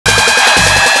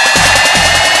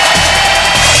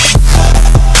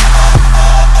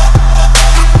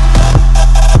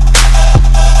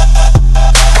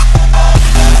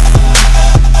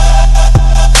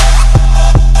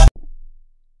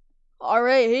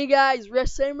Hey guys,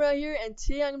 Res Samurai here, and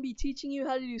today I'm going to be teaching you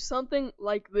how to do something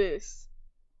like this.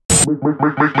 Make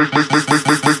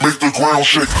the ground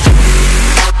shake.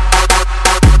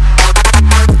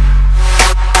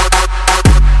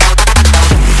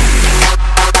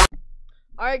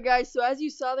 Alright guys, so as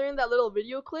you saw there in that little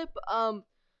video clip,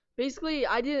 basically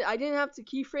I didn't have to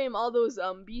keyframe all those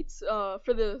beats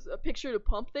for the picture to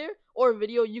pump there, or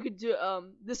video. You could do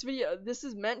this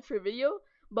is meant for video,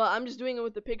 but I'm just doing it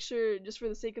with the picture just for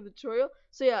the sake of the tutorial.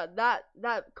 So yeah, that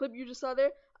clip you just saw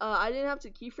there, I didn't have to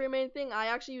keyframe anything. I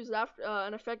actually used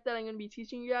an effect that I'm going to be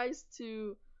teaching you guys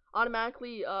to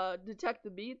automatically detect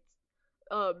the beats,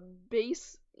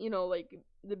 bass, like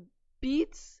the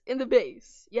beats in the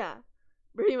bass. Yeah,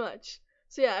 pretty much.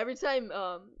 So yeah, every time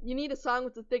you need a song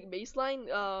with a thick bass line,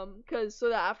 so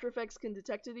that After Effects can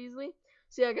detect it easily.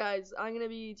 So yeah guys, I'm gonna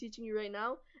be teaching you right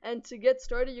now, and to get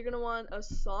started you're gonna want a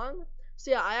song. So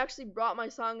yeah, I actually brought my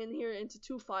song in here into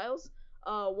two files,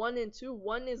 1 and 2.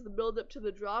 1 is the build up to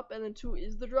the drop, and then 2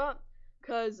 is the drop,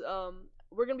 because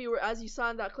we're gonna be, as you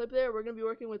saw in that clip there, we're gonna be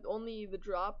working with only the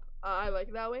drop. I like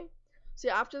it that way. So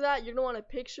yeah, after that you're gonna want a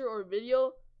picture or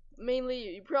video.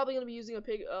 Mainly you're probably gonna be using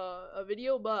a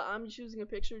video, but I'm just using a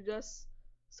picture just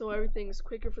so everything's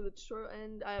quicker for the tutorial,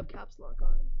 and I have caps lock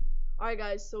on. Alright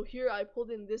guys, so here I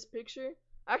pulled in this picture.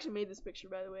 I actually made this picture,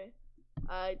 by the way.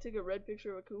 I took a red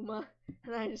picture of Akuma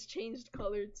and I just changed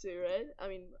color to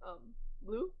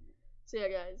blue. So yeah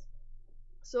guys,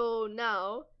 so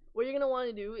now what you're gonna want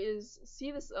to do is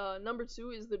see this number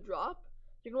 2 is the drop.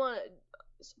 You're gonna want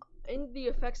to, in the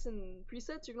effects and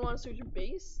presets, you're gonna want to search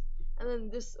bass, and then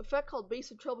this effect called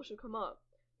bass of treble should come up.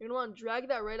 You're gonna want to drag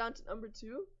that right onto number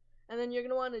 2, and then you're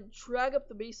gonna want to drag up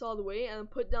the bass all the way and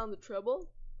put down the treble.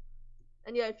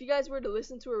 And yeah, if you guys were to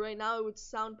listen to it right now, it would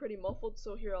sound pretty muffled,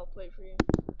 so here, I'll play for you.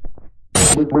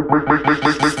 Make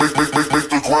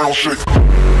the ground shake.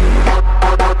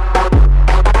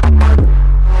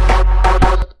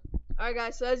 Alright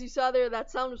guys, so as you saw there, that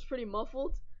sound was pretty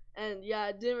muffled, and yeah,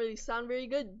 it didn't really sound very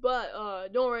good, but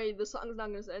don't worry, the song's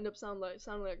not going to end up sounding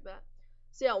like that.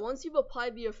 So yeah, once you've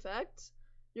applied the effect,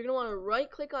 you're going to want to right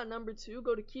click on number 2,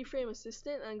 go to Keyframe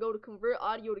Assistant, and go to Convert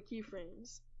Audio to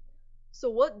Keyframes. So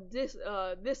what this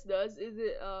does is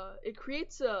it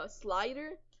creates a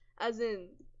slider, as in,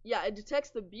 yeah, it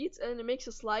detects the beats, and it makes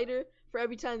a slider for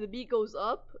every time the beat goes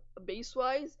up bass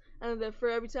wise, and then for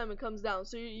every time it comes down.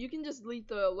 So you can just delete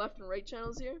the left and right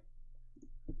channels here.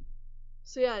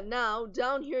 So yeah, now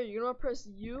down here you're gonna press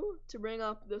U to bring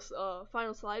up this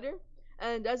final slider,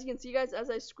 and as you can see guys, as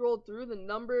I scroll through, the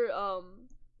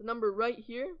number right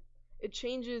here, it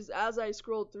changes as I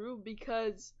scroll through,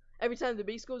 because every time the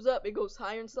bass goes up, it goes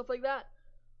higher and stuff like that.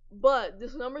 But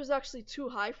this number is actually too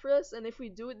high for us, and if we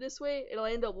do it this way, it'll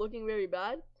end up looking very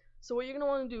bad. So what you're going to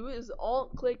want to do is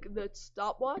Alt-click the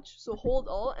stopwatch. So hold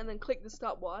Alt and then click the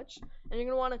stopwatch, and you're going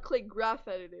to want to click Graph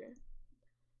Editor.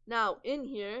 Now in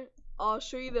here, I'll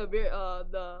show you the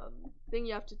thing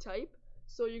you have to type.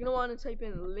 So you're going to want to type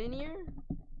in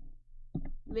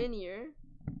linear,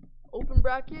 open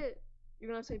bracket, you're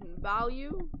going to type in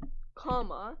value,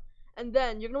 comma, and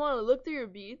then you're gonna want to look through your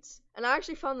beats, and I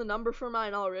actually found the number for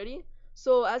mine already.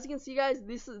 So as you can see guys,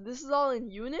 this is all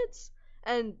in units,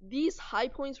 and these high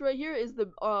points right here is the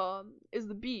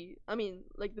beat,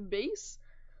 like the bass.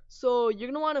 So you're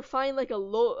gonna want to find like a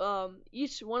low,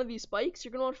 each one of these spikes,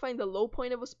 you're gonna want to find the low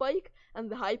point of a spike and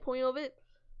the high point of it.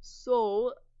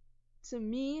 So to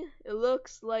me it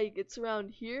looks like it's around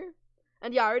here.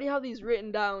 And yeah, I already have these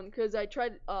written down because I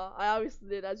tried, I obviously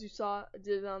did, as you saw,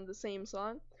 did it on the same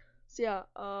song. So yeah,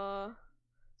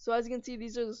 so as you can see,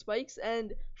 these are the spikes,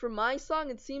 and for my song,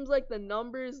 it seems like the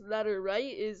numbers that are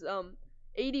right is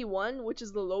 81, which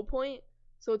is the low point,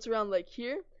 so it's around like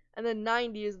here, and then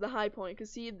 90 is the high point,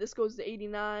 because see, this goes to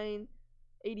 89,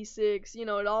 86, it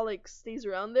all like stays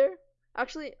around there.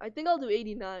 Actually, I think I'll do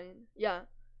 89, yeah.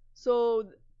 So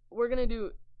we're gonna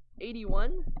do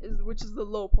 81, which is the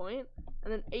low point,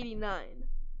 and then 89.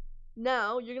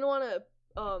 Now, you're gonna want to,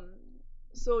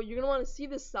 so you're gonna want to see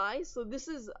the size. So this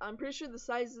is, I'm pretty sure the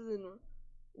size is in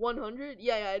 100.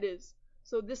 Yeah, it is.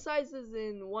 So this size is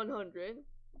in 100.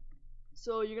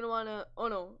 So you're gonna want to, oh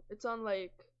no, it's on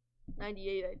like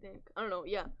 98, I think. I don't know.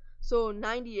 Yeah. So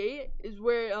 98 is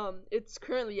where it's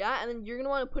currently at, and then you're gonna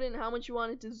want to put in how much you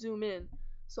want it to zoom in.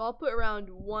 So I'll put around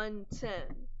 110.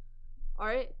 All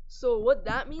right. So what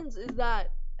that means is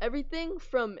that everything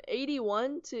from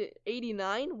 81 to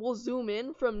 89 will zoom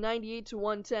in from 98 to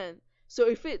 110. So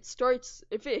if it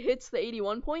hits the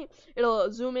 81 point,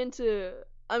 it'll zoom into,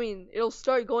 it'll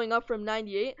start going up from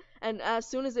 98, and as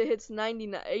soon as it hits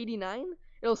 89,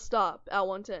 it'll stop at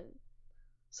 110.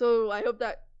 So I hope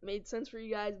that made sense for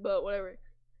you guys, but whatever.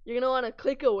 You're gonna want to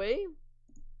click away,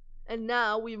 and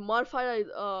now we've modified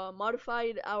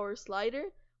our slider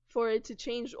for it to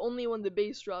change only when the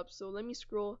bass drops. So let me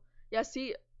scroll. Yeah,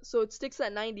 see, so it sticks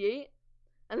at 98,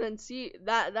 and then see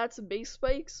that's a bass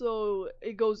spike, so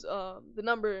it goes the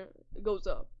number goes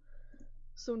up.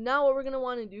 So now what we're gonna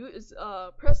want to do is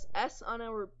press S on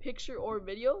our picture or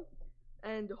video,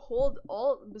 and hold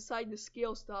Alt beside the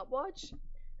scale stopwatch,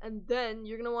 and then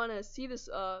you're gonna want to see this.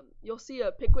 You'll see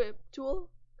a pick whip tool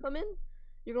come in.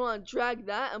 You're gonna want to drag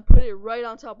that and put it right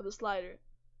on top of the slider.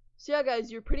 So yeah,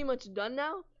 guys, you're pretty much done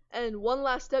now. And one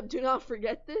last step, do not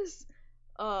forget this.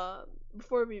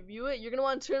 Before we view it, you're gonna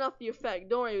want to turn off the effect.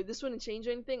 Don't worry, this wouldn't change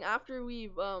anything. After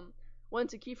we've went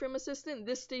to Keyframe Assistant,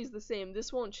 this stays the same.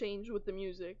 This won't change with the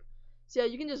music. So yeah,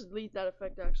 you can just delete that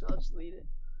effect. Actually, I'll just delete it.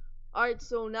 Alright,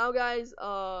 so now guys,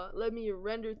 let me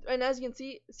render, and as you can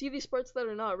see these parts that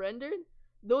are not rendered,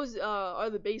 those are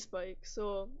the bass spikes.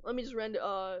 So let me just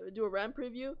do a RAM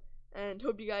preview, and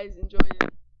hope you guys enjoy it.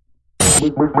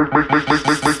 Make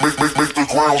the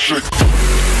ground shake.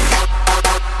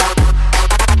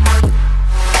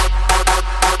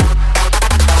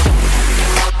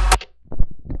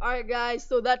 Alright guys,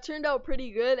 so that turned out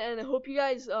pretty good, and I hope you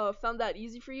guys found that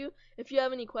easy for you. If you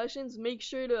have any questions, make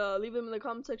sure to leave them in the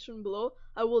comment section below.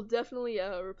 I will definitely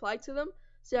reply to them.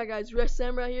 So yeah guys, Resh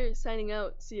Samurai here, signing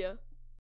out. See ya.